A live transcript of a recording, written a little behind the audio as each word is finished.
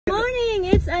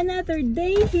it's another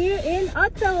day here in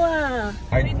Ottawa.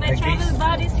 With my travel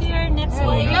buddies here. Next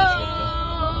one.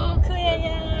 Hello, Kuya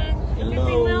Yangyang.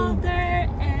 Hello. Welder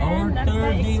and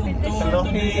Our Expedition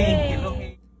today. Hello.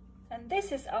 And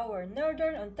this is our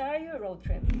Northern Ontario road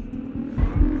trip.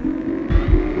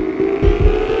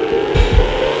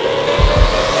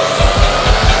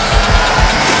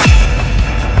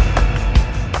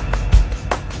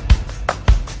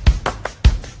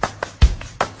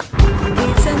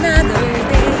 It's another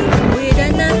day with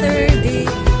another day.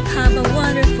 Have a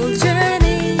wonderful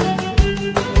journey.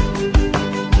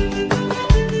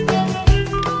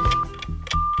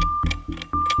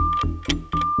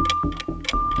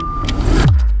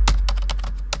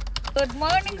 Good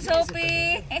morning,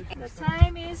 Sophie. The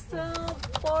time is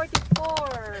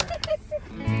 12:44.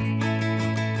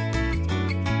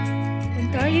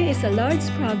 Ontario is a large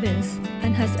province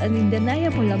and has an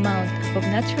undeniable amount of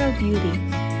natural beauty.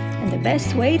 And the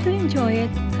best way to enjoy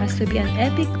it has to be an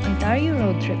epic Ontario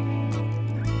road trip.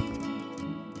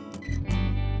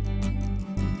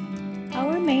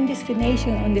 Our main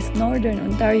destination on this Northern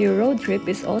Ontario road trip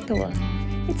is Ottawa.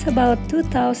 It's about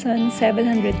 2,726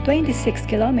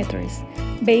 kilometers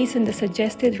based on the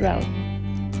suggested route.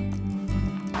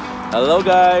 Hello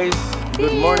guys.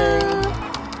 Good morning.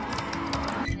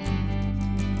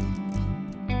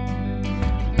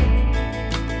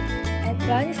 Our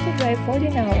plan is to drive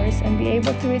 14 hours and be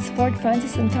able to reach Fort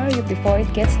Frances, Ontario before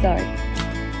it gets dark.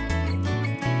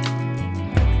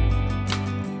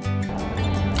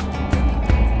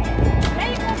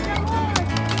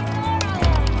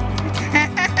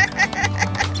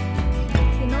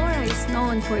 Kenora is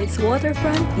known for its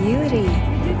waterfront beauty,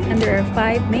 and there are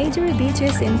 5 major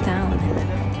beaches in town.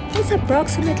 It's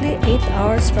approximately 8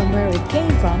 hours from where we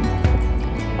came from,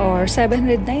 or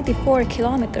 794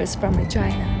 kilometers from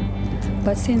Regina.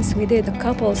 But since we did a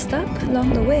couple stops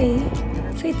along the way,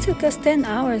 so it took us 10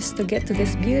 hours to get to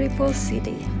this beautiful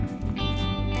city.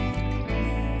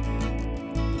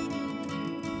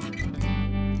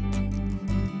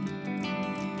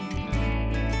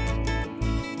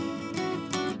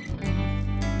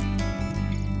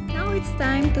 Now it's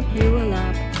time to fuel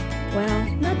up. Well,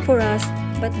 not for us,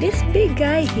 but this big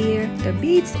guy here, the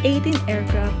Beats 18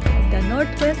 aircraft of the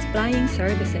Northwest Flying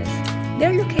Services.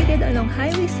 They're located along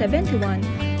Highway 71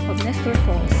 of Nestor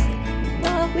Falls.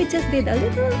 Well, we just did a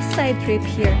little side trip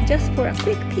here just for a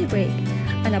quick tea break,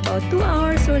 and about 2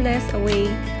 hours or less away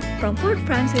from Fort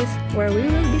Frances, where we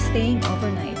will be staying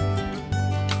overnight.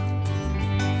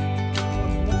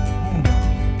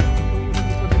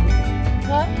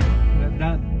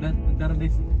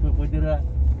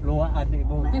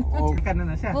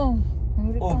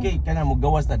 Okay, kana mo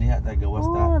gawas ta diha ta gawas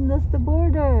ta. Oh, that's the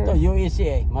border. Ito,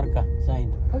 USA, marka,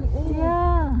 sign.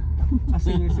 Yeah.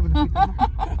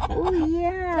 Oh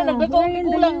yeah. We're in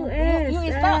the US.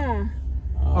 US pa.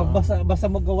 Basta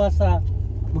magawa sa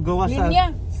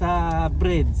Linya. sa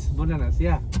bridge, muna na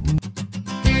siya.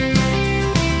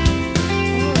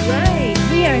 Alright,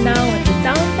 we are now at the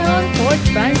downtown Fort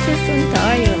Frances,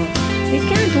 Ontario. We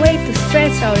can't wait to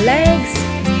stretch our legs,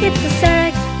 hit the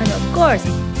sack, and of course,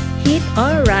 eat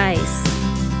our rice.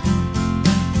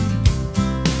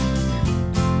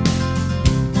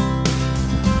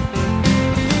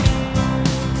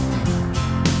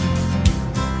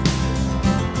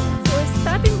 We're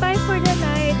stopping by for the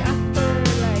night after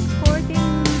like 14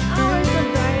 hours of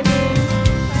driving.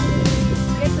 Finally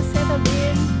get to settle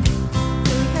in. So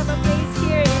we have a place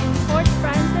here in Fort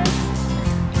Frances.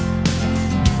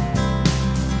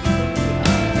 We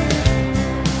are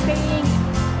staying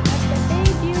at the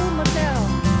Bayview Motel.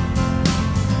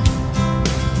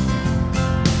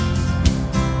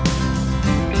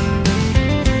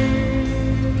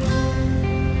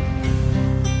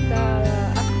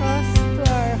 Across to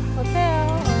our hotel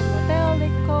or motel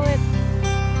they call it,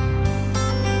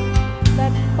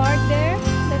 that part there,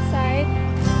 that side,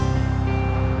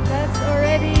 that's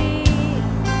already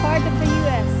part of the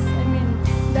US. I mean,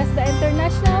 that's the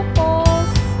International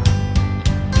Falls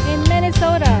in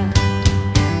Minnesota.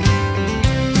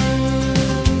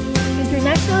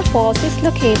 International Falls is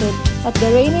located at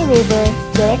the Rainy River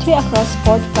directly across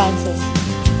Fort Frances.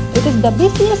 It is the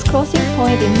busiest crossing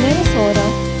point in Minnesota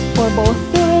for both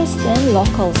tourists and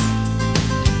locals.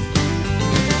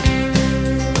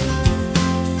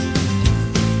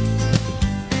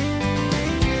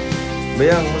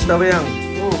 Bayang, musta bayang?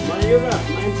 Oh, mayo na.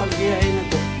 May pagbiyahe na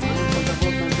to. May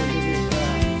pagkakot na to dito sa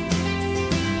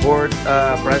Fort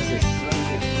Frances,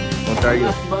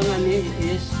 Ontario. Last bangan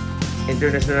is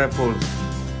International Falls,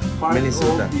 part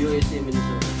Minnesota. of USA,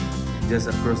 Minnesota. Just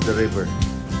across the river.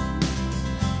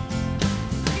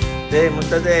 Te,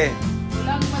 musta te?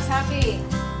 Walang masabi. happy.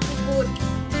 Good.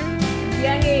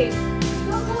 Biyahe.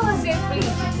 Safely.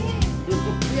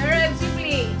 We arrived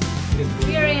safely.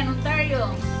 Here in Ontario.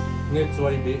 Next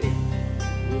YBA.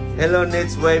 Hello,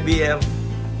 Nets YBM.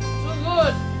 So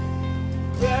good.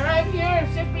 We arrived here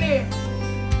safely.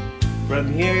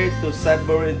 From here to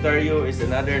Sudbury, Ontario is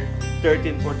another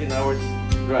 13-14 hours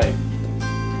drive.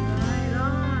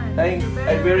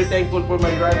 I'm very thankful for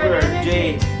my driver,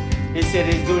 Jay. He said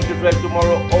he's going to drive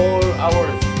tomorrow all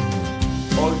hours.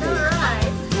 All day.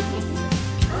 Alright.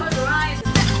 Alright.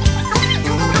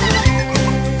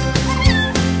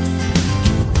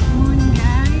 Morning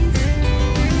guys.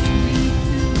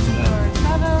 Our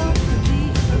travel today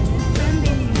is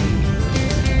Sunday.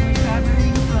 We're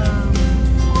traveling from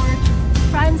Fort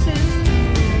Francis to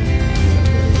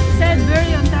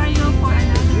Sudbury, Ontario for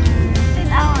another 10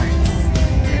 hours.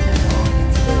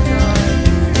 It's still dark.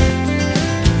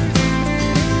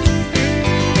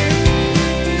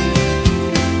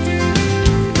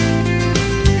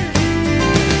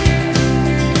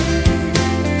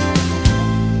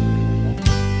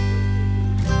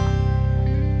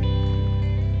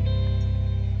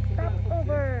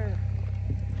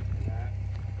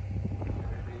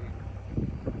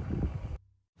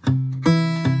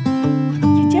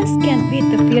 You just can't beat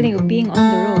the feeling of being on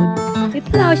the road. It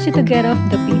allows you to get off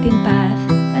the beaten path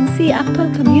and see actual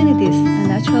communities and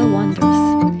natural wonders,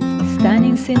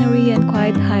 stunning scenery and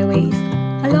quiet highways,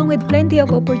 along with plenty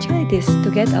of opportunities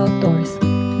to get outdoors,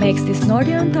 makes this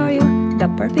Northern Ontario the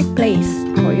perfect place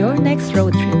for your next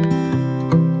road trip.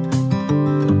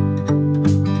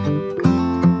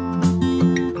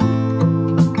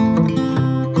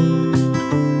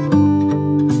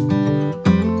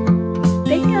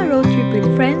 Taking a road trip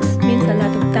with friends means a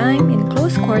lot of time in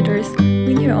close quarters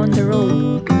when you're on the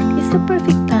road. It's the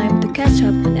perfect time to catch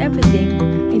up on everything,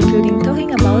 including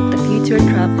talking about the future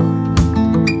travel.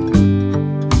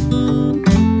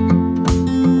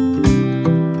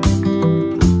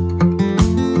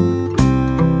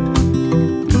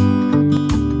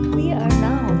 We are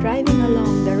now driving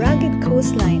along the rugged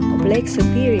coastline of Lake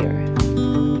Superior.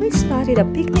 We spotted a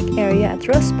picnic area at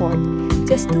Rossport,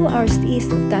 just 2 hours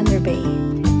east of Thunder Bay.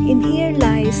 In here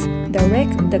lies the wreck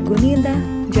of the Gunilda,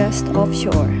 just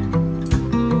offshore.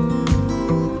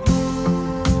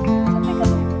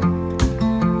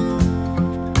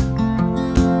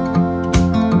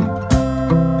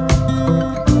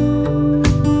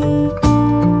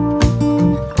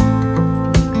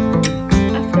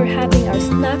 After having our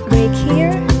snack break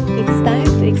here, it's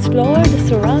time to explore the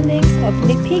surroundings of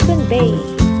Nipigon Bay.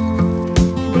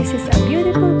 This is a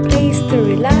beautiful place to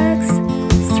relax,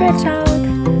 stretch out,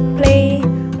 play,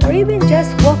 or even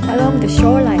just walk along the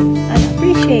shoreline and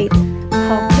appreciate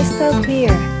how crystal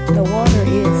clear the water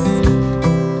is.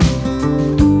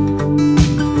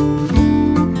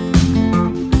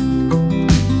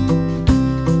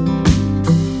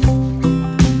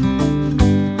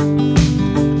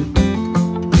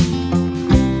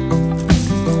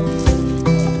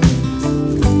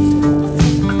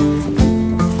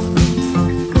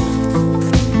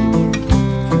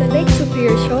 The Lake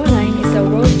Superior shoreline is a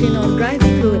world-renowned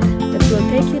driving route that will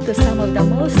take you to some of the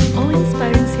most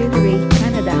awe-inspiring scenery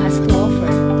Canada has to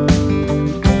offer.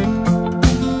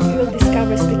 You will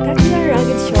discover spectacular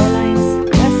rugged shorelines,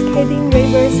 cascading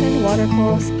rivers and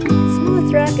waterfalls,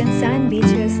 smooth rock and sand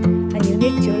beaches, and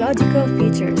unique geological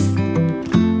features.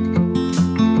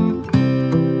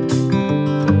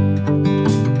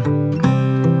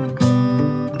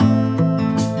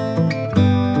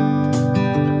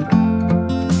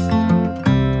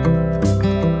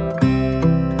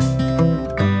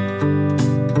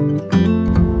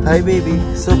 Hi, baby.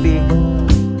 Sophie.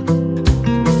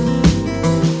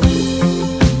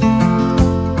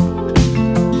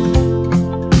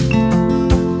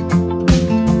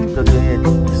 Look ahead.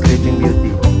 Sleeping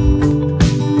Beauty.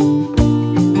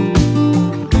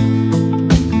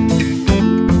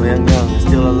 Kuya Yangyang is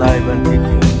still alive and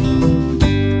kicking.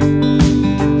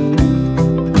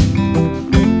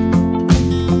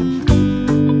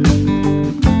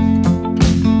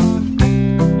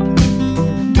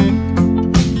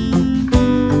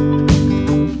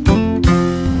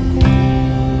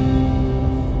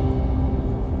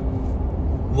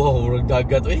 Wow, orang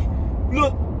dagat eh.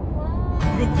 Look.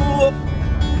 Look.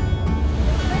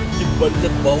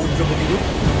 Kibalat bau siya begitu.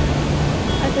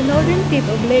 At the northern tip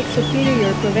of Lake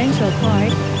Superior Provincial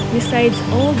Park resides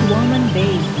Old Woman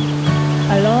Bay.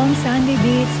 A long sandy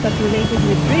beach populated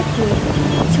with driftwood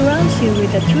surrounds you with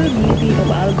the true beauty of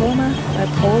Algoma at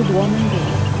Old Woman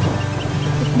Bay.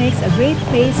 It makes a great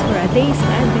place for a day's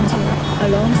adventure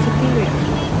along Superior.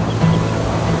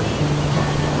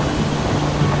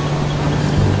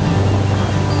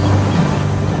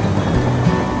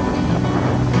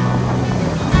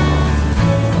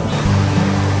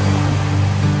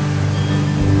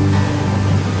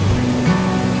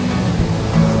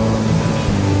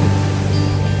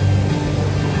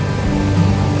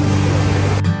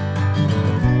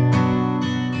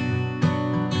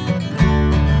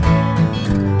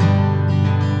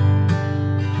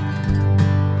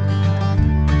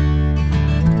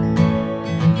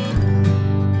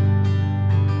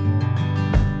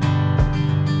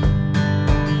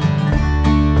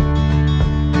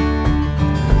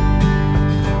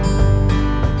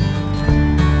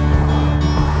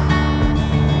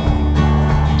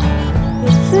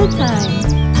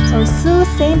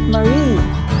 Ste. Marie,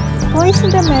 poised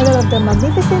in the middle of the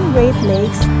magnificent Great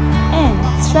Lakes and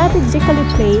strategically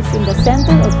placed in the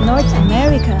center of North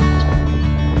America.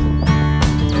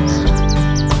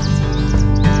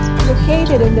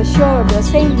 Located on the shore of the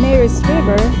St. Mary's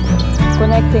River,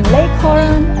 connecting Lake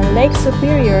Huron and Lake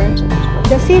Superior,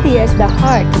 the city is the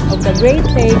heart of the Great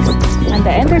Lakes and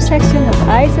the intersection of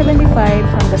I-75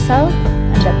 from the south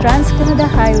and the Trans-Canada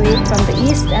Highway from the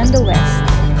east and the west.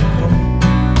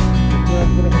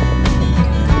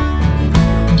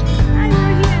 Hi,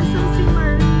 we're here in Sault Ste.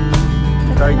 Marie.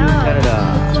 Canada.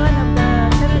 It's one of the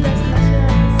Canada's national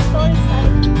historic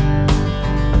sites.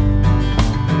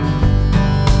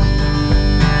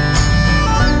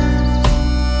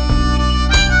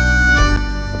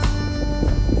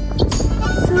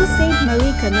 Sault Ste.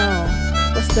 Marie Canal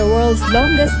was the world's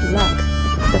longest lock,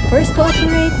 the first to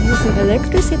operate using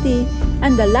electricity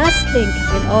and the last link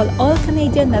in all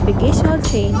Canadian navigational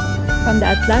chain from the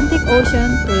Atlantic Ocean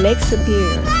to Lake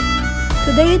Superior.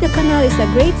 Today, the canal is a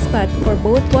great spot for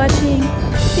boat watching,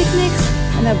 picnics,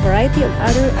 and a variety of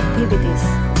other activities.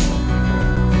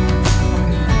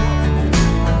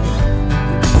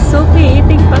 Sophie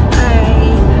eating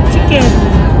Popeye chicken.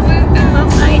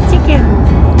 Popeye chicken.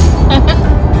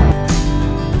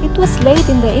 It was late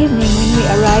in the evening when we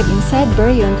arrived in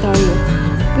Sudbury, Ontario.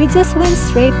 We just went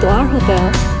straight to our hotel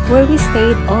where we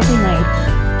stayed overnight.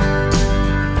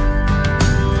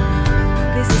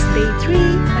 This is day 3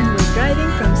 and we're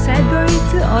driving from Sudbury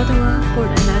to Ottawa for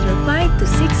another 5 to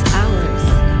 6 hours.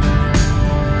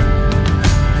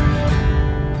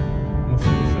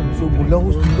 So, mula ko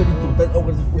sa dito, tanaw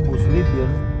ka sa ubos,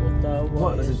 Libyan. Ottawa.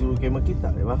 Wala na sa siguro kayo magkita,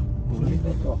 di ba?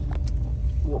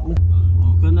 Oh,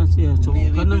 kana siya. So,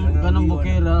 kanang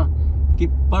bukera,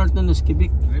 part na sa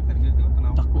Quebec.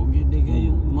 Tako gid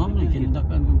kayo. Ma'am na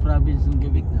kinadakan ng province ng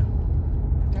Quebec na.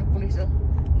 Kaya polis ah.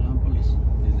 Ang police.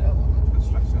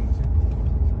 Construction na siya.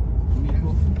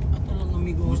 Amigo. Ato lang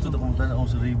amigo. Gusto na kung tanaw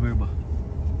sa river ba?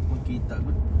 Magkita.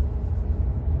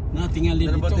 Na tingali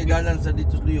Ano ba dito. tiganan sa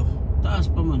dito sa Liyo? Taas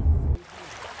pa man.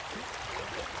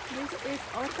 This is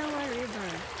Ottawa River.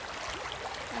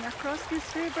 And across this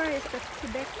river is the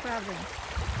Quebec province.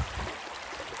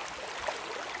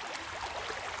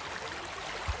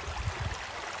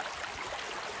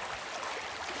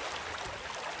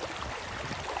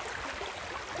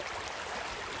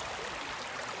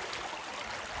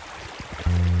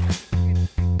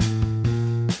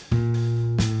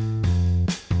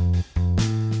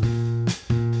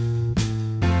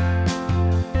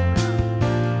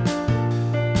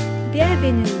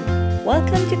 Bienvenue!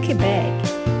 Welcome to Quebec.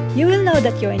 You will know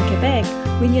that you're in Quebec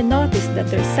when you notice that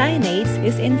their signage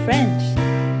is in French.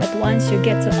 But once you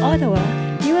get to Ottawa,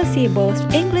 you will see both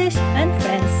English and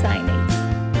French signage.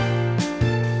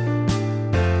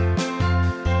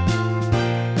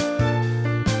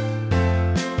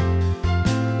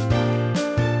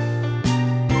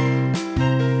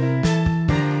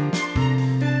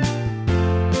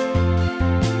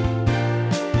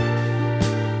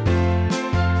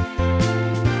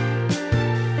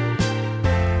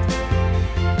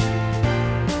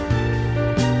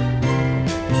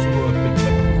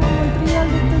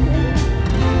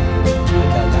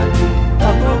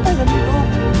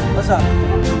 Masa?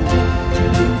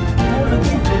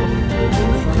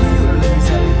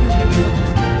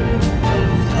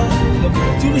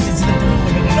 Tulisin sila tulong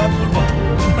na nalapol pa.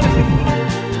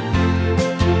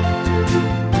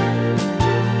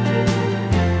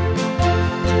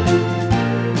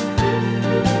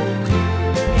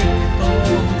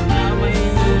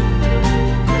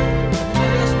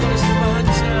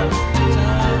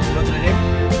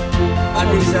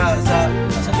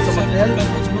 Sa material?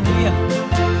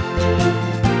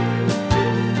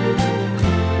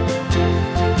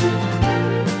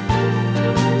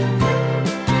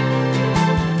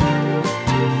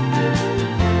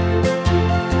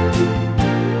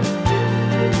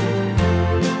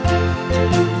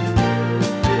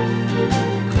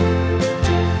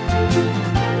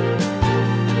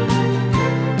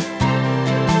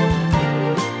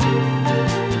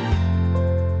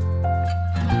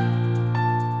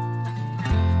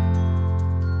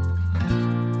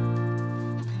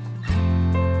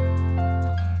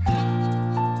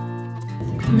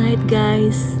 Night,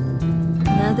 guys.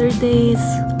 Another day is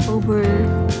over.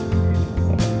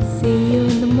 See you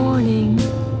in the morning.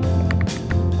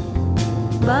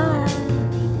 Bye.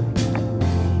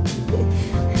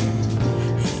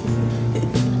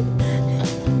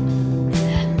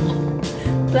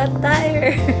 Flat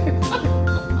tire.